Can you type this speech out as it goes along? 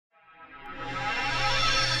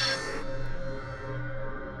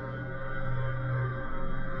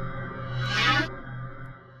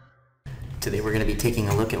Today we're going to be taking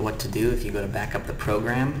a look at what to do if you go to back up the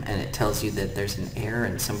program and it tells you that there's an error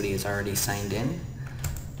and somebody is already signed in.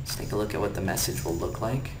 Let's take a look at what the message will look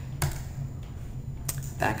like.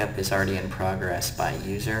 Backup is already in progress by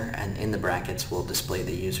user, and in the brackets will display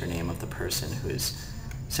the username of the person who is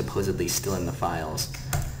supposedly still in the files.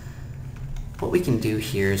 What we can do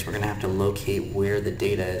here is we're going to have to locate where the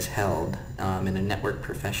data is held in a network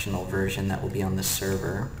professional version that will be on the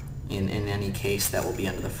server. In any case, that will be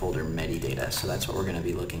under the folder metadata. So that's what we're going to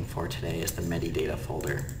be looking for today, is the metadata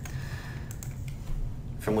folder.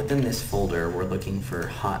 From within this folder, we're looking for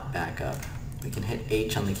hot backup. We can hit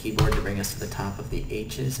H on the keyboard to bring us to the top of the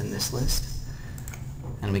H's in this list,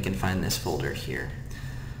 and we can find this folder here.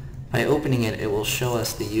 By opening it, it will show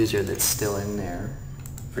us the user that's still in there.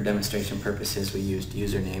 For demonstration purposes, we used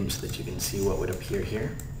usernames so that you can see what would appear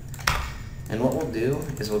here. And what we'll do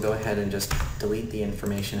is we'll go ahead and just delete the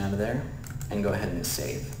information out of there and go ahead and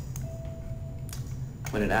save.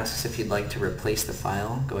 When it asks if you'd like to replace the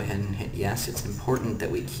file, go ahead and hit yes. It's important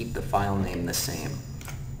that we keep the file name the same.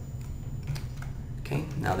 Okay,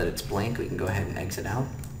 now that it's blank, we can go ahead and exit out.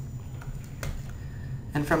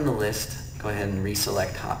 And from the list, go ahead and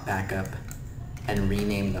reselect Hot Backup and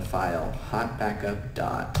rename the file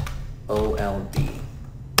hotbackup.old.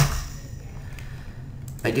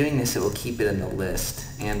 By doing this, it will keep it in the list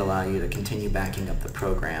and allow you to continue backing up the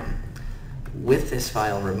program. With this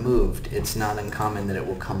file removed, it's not uncommon that it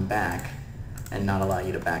will come back and not allow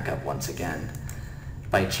you to back up once again.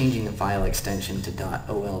 By changing the file extension to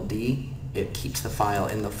 .old, it keeps the file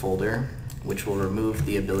in the folder, which will remove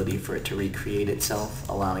the ability for it to recreate itself,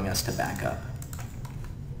 allowing us to back up.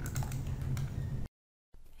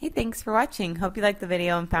 Hey, thanks for watching. Hope you liked the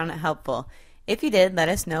video and found it helpful. If you did, let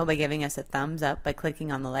us know by giving us a thumbs up by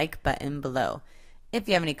clicking on the like button below. If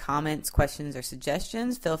you have any comments, questions, or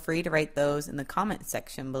suggestions, feel free to write those in the comment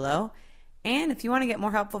section below. And if you want to get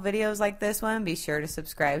more helpful videos like this one, be sure to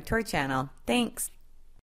subscribe to our channel. Thanks!